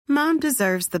Mom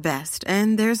deserves the best,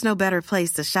 and there's no better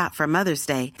place to shop for Mother's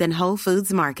Day than Whole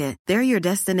Foods Market. They're your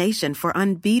destination for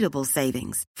unbeatable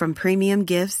savings, from premium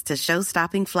gifts to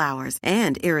show-stopping flowers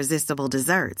and irresistible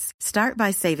desserts. Start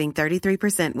by saving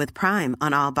 33% with Prime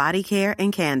on all body care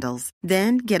and candles.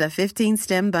 Then get a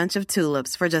 15-stem bunch of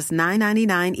tulips for just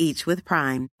 $9.99 each with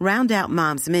Prime. Round out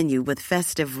Mom's menu with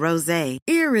festive rosé,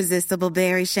 irresistible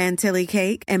berry chantilly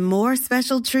cake, and more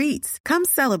special treats. Come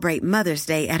celebrate Mother's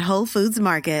Day at Whole Foods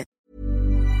Market.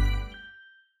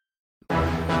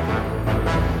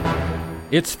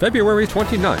 It's February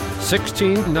 29th,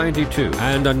 1692,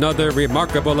 and another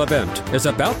remarkable event is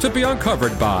about to be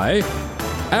uncovered by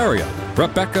Ariel,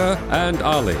 Rebecca, and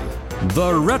Ali,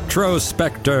 the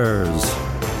Retrospectors.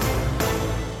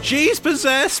 She's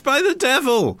possessed by the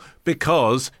devil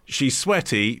because she's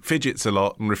sweaty, fidgets a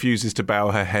lot, and refuses to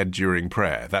bow her head during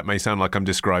prayer. That may sound like I'm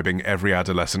describing every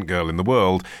adolescent girl in the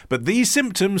world, but these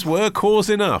symptoms were cause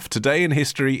enough today in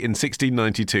history in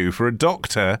 1692 for a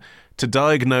doctor to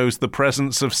diagnose the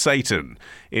presence of Satan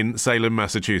in Salem,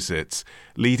 Massachusetts,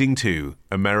 leading to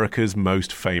America's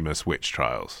most famous witch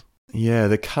trials. Yeah,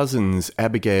 the cousins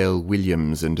Abigail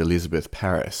Williams and Elizabeth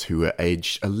Parris, who were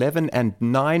aged 11 and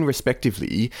 9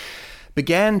 respectively,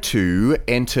 began to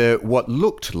enter what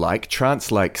looked like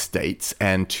trance-like states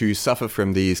and to suffer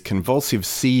from these convulsive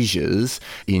seizures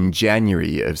in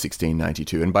January of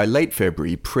 1692. And by late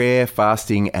February, prayer,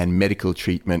 fasting, and medical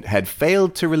treatment had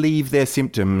failed to relieve their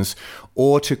symptoms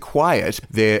or to quiet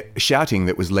their shouting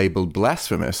that was labelled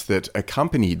blasphemous that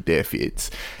accompanied their fits.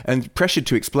 And pressured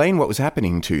to explain what was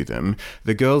happening to them,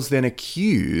 the girls then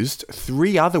accused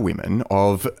 3 other women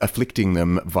of afflicting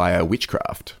them via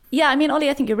witchcraft. Yeah, I mean, Ollie,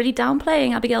 I think you're really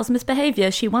downplaying Abigail's misbehaviour.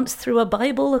 She once threw a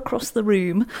Bible across the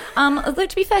room. Although,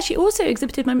 to be fair, she also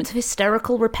exhibited moments of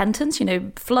hysterical repentance,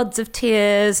 floods of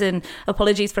tears and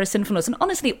apologies for her sinfulness. And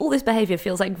honestly, all this behaviour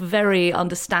feels like very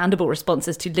understandable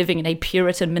responses to living in a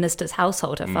Puritan minister's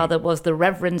household. Her father was the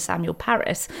Reverend Samuel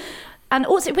Parris. And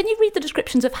also, when you read the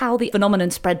descriptions of how the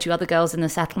phenomenon spread to other girls in the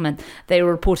settlement, they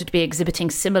were reported to be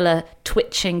exhibiting similar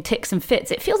twitching tics and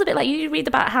fits. It feels a bit like you read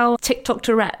about how TikTok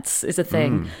Tourette's is a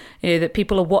thing. That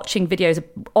people are watching videos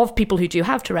of people who do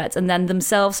have Tourette's and then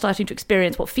themselves starting to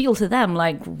experience what feel to them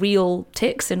like real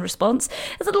tics in response.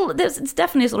 It's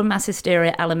definitely a sort of mass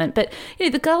hysteria element. But,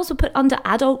 the girls were put under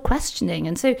adult questioning.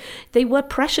 And so they were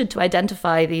pressured to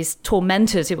identify these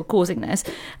tormentors who were causing this.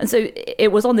 And so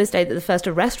it was on this day that the first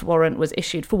arrest warrant was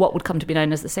issued for what would come to be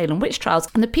known as the Salem witch trials.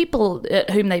 And the people at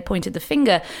whom they pointed the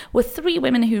finger were 3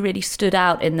 women who really stood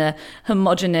out in the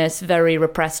homogenous, very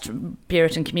repressed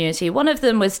Puritan community. One of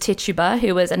them was Tituba,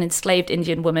 who was an enslaved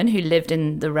Indian woman who lived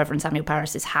in the Reverend Samuel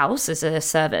Parris's house as a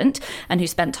servant and who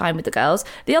spent time with the girls.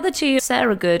 The other 2,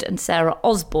 Sarah Good and Sarah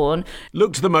Osborne,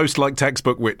 looked the most like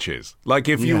textbook witches. Like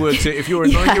if you're a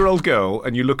 9-year-old girl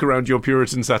and you look around your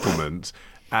Puritan settlement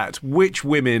at which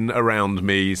women around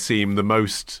me seem the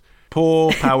most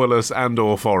poor, powerless, and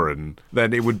or foreign,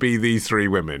 then it would be these 3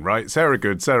 women, right? Sarah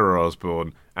Good, Sarah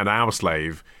Osborne, and our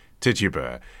slave,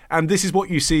 Tituba. And this is what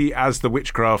you see as the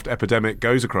witchcraft epidemic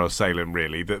goes across Salem,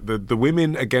 really. That the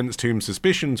women against whom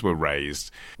suspicions were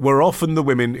raised were often the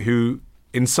women who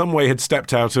in some way had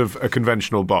stepped out of a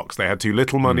conventional box. They had too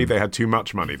little money, they had too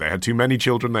much money, they had too many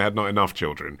children, they had not enough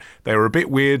children. They were a bit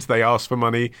weird, they asked for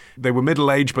money, they were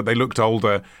middle-aged but they looked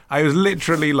older. I was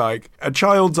literally like a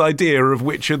child's idea of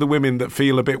which are the women that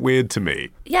feel a bit weird to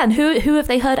me. Yeah, and who have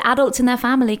they heard adults in their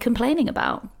family complaining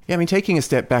about? Yeah, I mean, taking a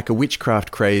step back, a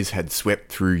witchcraft craze had swept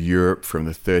through Europe from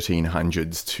the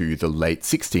 1300s to the late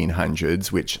 1600s,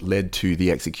 which led to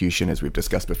the execution, as we've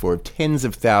discussed before, of tens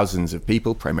of thousands of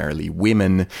people, primarily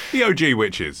women. The OG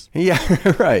witches. Yeah,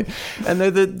 right. And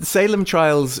the Salem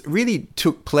trials really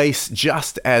took place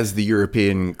just as the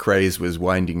European craze was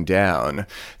winding down.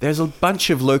 There's a bunch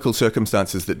of local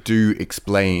circumstances that do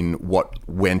explain what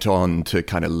went on to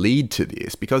kind of lead to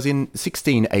this, because in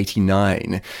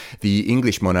 1689, the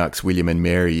English monarchs William and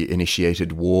Mary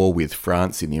initiated war with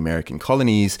France in the American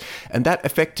colonies, and that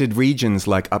affected regions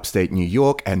like upstate New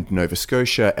York and Nova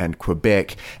Scotia and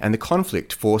Quebec, and the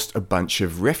conflict forced a bunch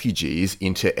of refugees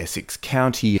into Essex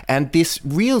County, and this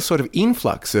real sort of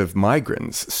influx of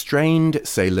migrants strained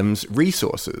Salem's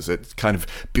resources. It kind of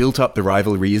built up the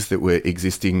rivalries that were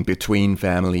existing between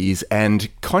families, and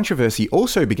controversy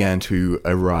also began to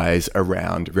arise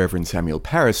around Reverend Samuel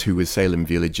Parris, who was Salem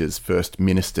Village's first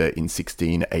minister in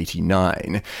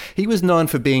 1689. He was known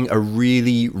for being a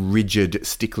really rigid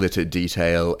stickler to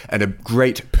detail and a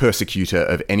great persecutor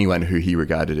of anyone who he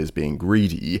regarded as being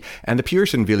greedy, and the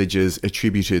Puritan villagers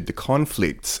attributed the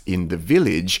conflicts in the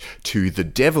village to the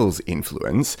devil's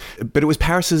influence, but it was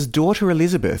Paris's daughter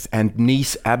Elizabeth and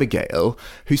niece Abigail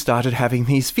who started having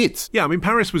these fits. Yeah, I mean,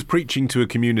 Paris was preaching to a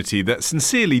community that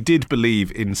sincerely did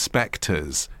believe in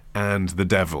spectres and the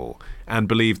devil, and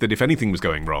believed that if anything was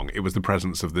going wrong, it was the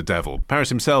presence of the devil. Paris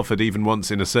himself had even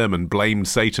once in a sermon blamed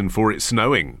Satan for it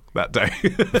snowing that day,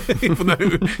 even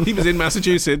though he was in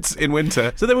Massachusetts in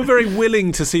winter. So they were very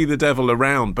willing to see the devil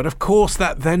around. But of course,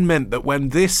 that then meant that when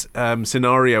this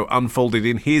scenario unfolded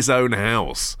in his own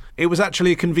house, it was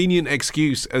actually a convenient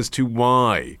excuse as to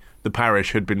why the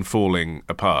parish had been falling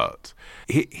apart.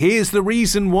 Here's the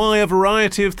reason why a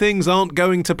variety of things aren't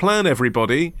going to plan,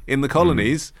 everybody, in the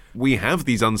colonies. We have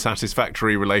these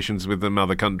unsatisfactory relations with the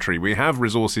mother country. We have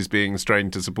resources being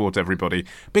strained to support everybody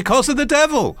because of the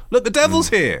devil. Look, the devil's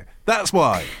here. That's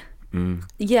why.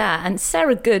 Yeah, and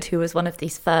Sarah Good, who was one of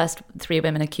these first 3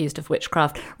 women accused of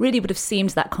witchcraft, really would have seemed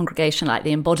to that congregation like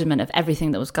the embodiment of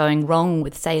everything that was going wrong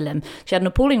with Salem. She had an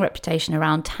appalling reputation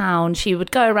around town. She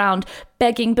would go around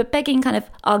begging kind of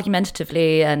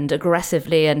argumentatively and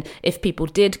aggressively, and if people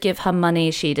did give her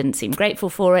money, she didn't seem grateful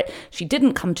for it. She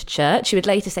didn't come to church. She would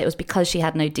later say it was because she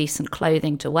had no decent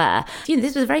clothing to wear.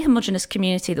 This was a very homogenous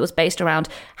community that was based around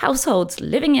households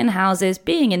living in houses,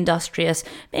 being industrious,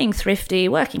 being thrifty,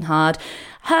 working hard.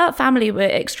 Her family were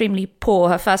extremely poor.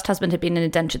 Her first husband had been an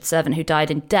indentured servant who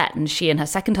died in debt, and she and her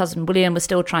second husband, William, were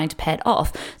still trying to pay it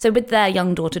off. So with their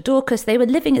young daughter, Dorcas, they were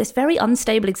living this very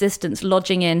unstable existence,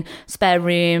 lodging in spare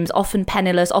rooms, often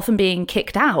penniless, often being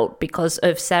kicked out because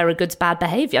of Sarah Good's bad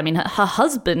behaviour. I mean, her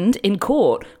husband in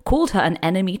court called her an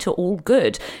enemy to all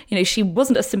good. She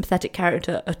wasn't a sympathetic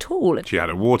character at all. She had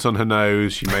a wart on her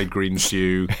nose. She made green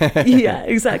stew. Yeah,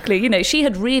 exactly. She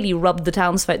had really rubbed the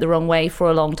townsfolk the wrong way for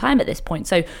a long time at this point.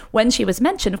 So when she was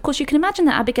mentioned, of course, you can imagine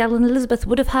that Abigail and Elizabeth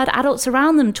would have heard adults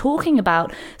around them talking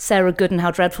about Sarah Good and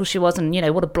how dreadful she was and,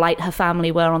 what a blight her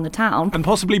family were on the town. And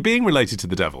possibly being related to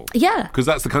the devil. Yeah. Because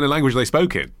that's the kind of language they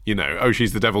spoke in. Oh,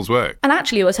 she's the devil's work. And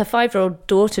actually, it was her 5-year-old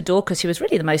daughter, Dorcas, who was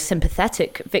really the most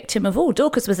sympathetic victim of all.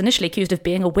 Dorcas was initially accused of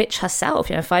being a witch herself,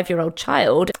 a 5-year-old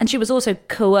child. And she was also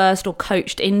coerced or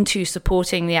coached into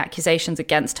supporting the accusations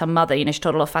against her mother. She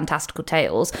told a lot of fantastical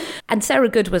tales. And Sarah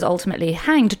Good was ultimately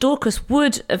hanged. Dorcas would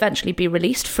eventually be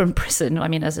released from prison,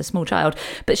 as a small child,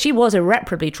 but she was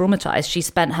irreparably traumatized. She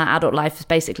spent her adult life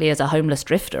basically as a homeless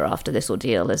drifter after this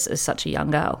ordeal as such a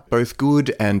young girl. Both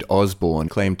Good and Osborne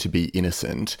claimed to be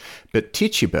innocent, but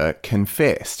Tituba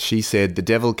confessed. She said, "The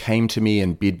devil came to me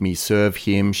and bid me serve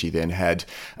him." She then had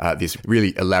this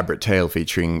really elaborate tale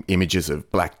featuring images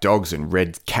of black dogs and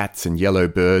red cats and yellow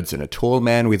birds and a tall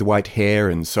man with white hair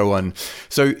and so on.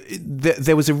 So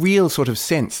there was a real sort of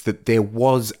sense that there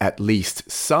was at least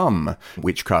some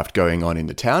witchcraft going on in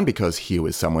the town because here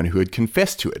was someone who had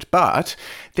confessed to it. But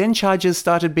then charges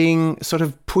started being sort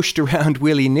of pushed around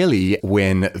willy-nilly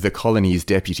when the colony's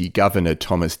deputy governor,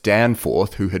 Thomas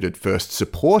Danforth, who had at first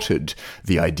supported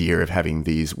the idea of having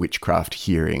these witchcraft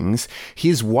hearings,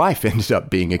 his wife ended up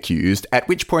being accused, at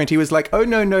which point he was like, "Oh,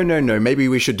 no, maybe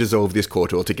we should dissolve this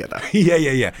court altogether."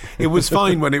 Yeah. It was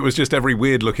fine when it was just every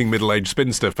weird-looking middle-aged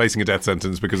spinster facing a death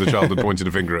sentence because a child had pointed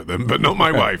a finger at them, but not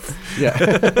my wife.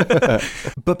 Yeah.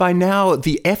 But by now,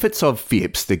 the efforts of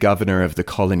Phipps, the governor of the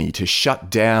colony, to shut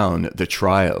down the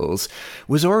trials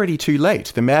was already too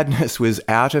late. The madness was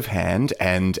out of hand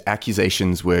and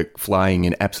accusations were flying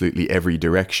in absolutely every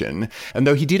direction. And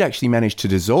though he did actually manage to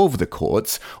dissolve the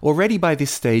courts, already by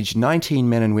this stage, 19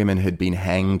 men and women had been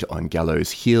hanged on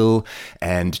Gallows Hill,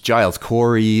 and Giles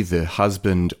Corey, the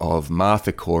husband of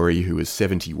Martha Corey, who was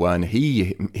 71,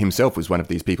 he himself was one of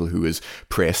these people who was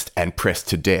pressed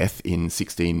to death in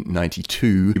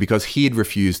 1692 because he had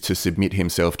refused to submit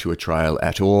himself to a trial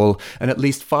at all, and at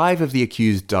least 5 of the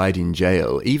accused died in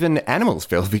jail. Even animals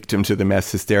fell victim to the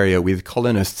mass hysteria, with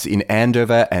colonists in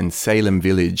Andover and Salem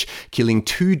Village killing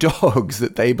 2 dogs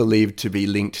that they believed to be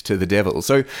linked to the devil.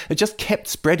 So it just kept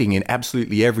spreading in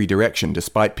absolutely every direction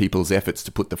despite people's efforts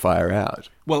to put the fire out.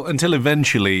 Well, until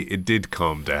eventually it did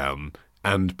calm down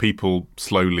and people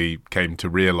slowly came to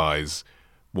realise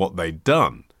what they'd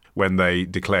done when they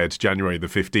declared January the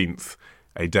 15th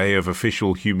a day of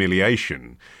official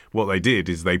humiliation. What they did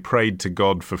is they prayed to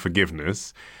God for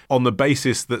forgiveness on the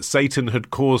basis that Satan had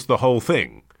caused the whole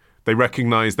thing. They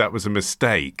recognised that was a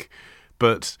mistake.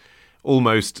 But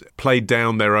almost played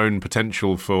down their own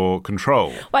potential for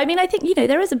control. Well, I mean, I think,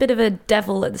 there is a bit of a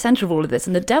devil at the centre of all of this,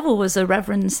 and the devil was a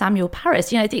Reverend Samuel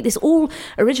Parris. I think this all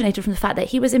originated from the fact that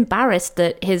he was embarrassed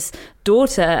that his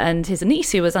daughter and his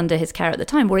niece, who was under his care at the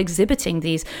time, were exhibiting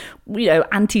these,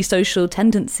 antisocial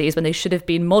tendencies when they should have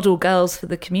been model girls for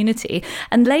the community.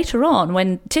 And later on,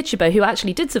 when Tituba, who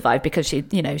actually did survive because she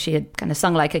had kind of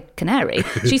sung like a canary,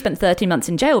 she spent 13 months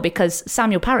in jail because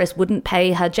Samuel Parris wouldn't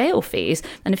pay her jail fees.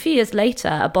 And a few years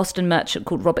later, a Boston merchant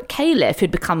called Robert Califf,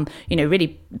 who'd become,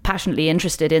 really passionately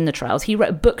interested in the trials, he wrote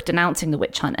a book denouncing the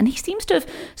witch hunt. And he seems to have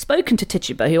spoken to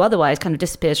Tituba, who otherwise kind of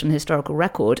disappears from the historical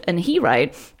record. And he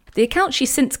wrote, the account she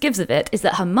since gives of it is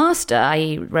that her master,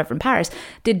 i.e. Reverend Parris,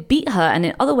 did beat her and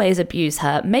in other ways abuse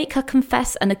her, make her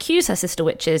confess and accuse her sister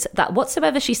witches that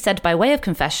whatsoever she said by way of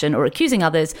confession or accusing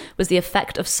others was the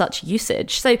effect of such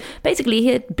usage. So basically he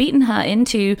had beaten her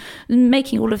into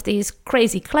making all of these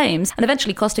crazy claims and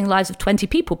eventually costing the lives of 20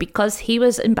 people because he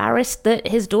was embarrassed that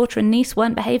his daughter and niece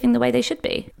weren't behaving the way they should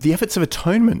be. The efforts of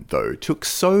atonement, though, took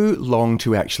so long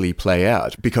to actually play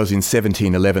out because in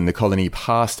 1711 the colony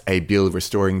passed a bill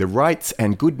restoring the rights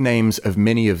and good names of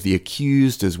many of the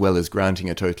accused, as well as granting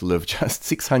a total of just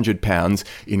 £600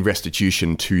 in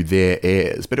restitution to their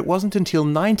heirs. But it wasn't until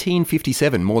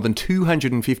 1957, more than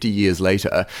 250 years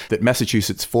later, that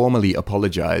Massachusetts formally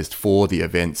apologised for the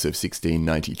events of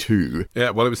 1692.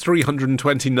 Yeah, well, it was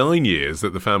 329 years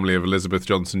that the family of Elizabeth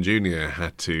Johnson Jr.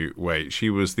 had to wait. She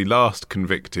was the last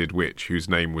convicted witch whose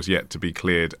name was yet to be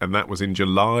cleared, and that was in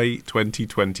July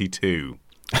 2022.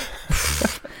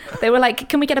 They were like,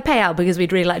 can we get a payout because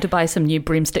we'd really like to buy some new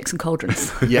broomsticks and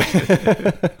cauldrons? Yeah.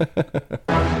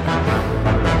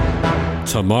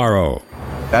 Tomorrow.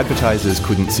 Advertisers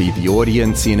couldn't see the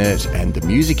audience in it, and the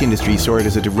music industry saw it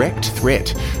as a direct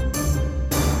threat.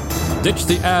 Ditch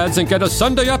the ads and get a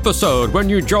Sunday episode when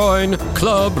you join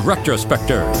Club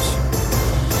Retrospectors.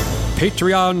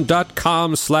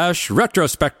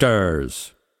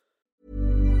 Patreon.com/retrospectors.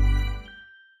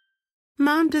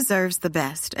 Mom deserves the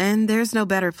best, and there's no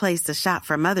better place to shop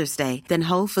for Mother's Day than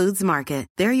Whole Foods Market.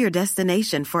 They're your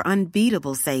destination for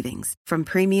unbeatable savings, from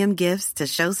premium gifts to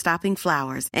show-stopping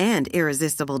flowers and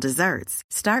irresistible desserts.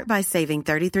 Start by saving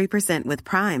 33% with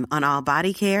Prime on all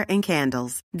body care and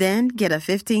candles. Then get a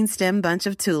 15-stem bunch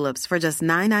of tulips for just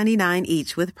 $9.99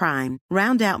 each with Prime.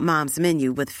 Round out Mom's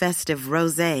menu with festive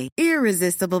rosé,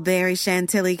 irresistible berry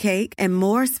chantilly cake, and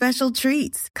more special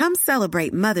treats. Come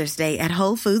celebrate Mother's Day at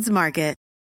Whole Foods Market.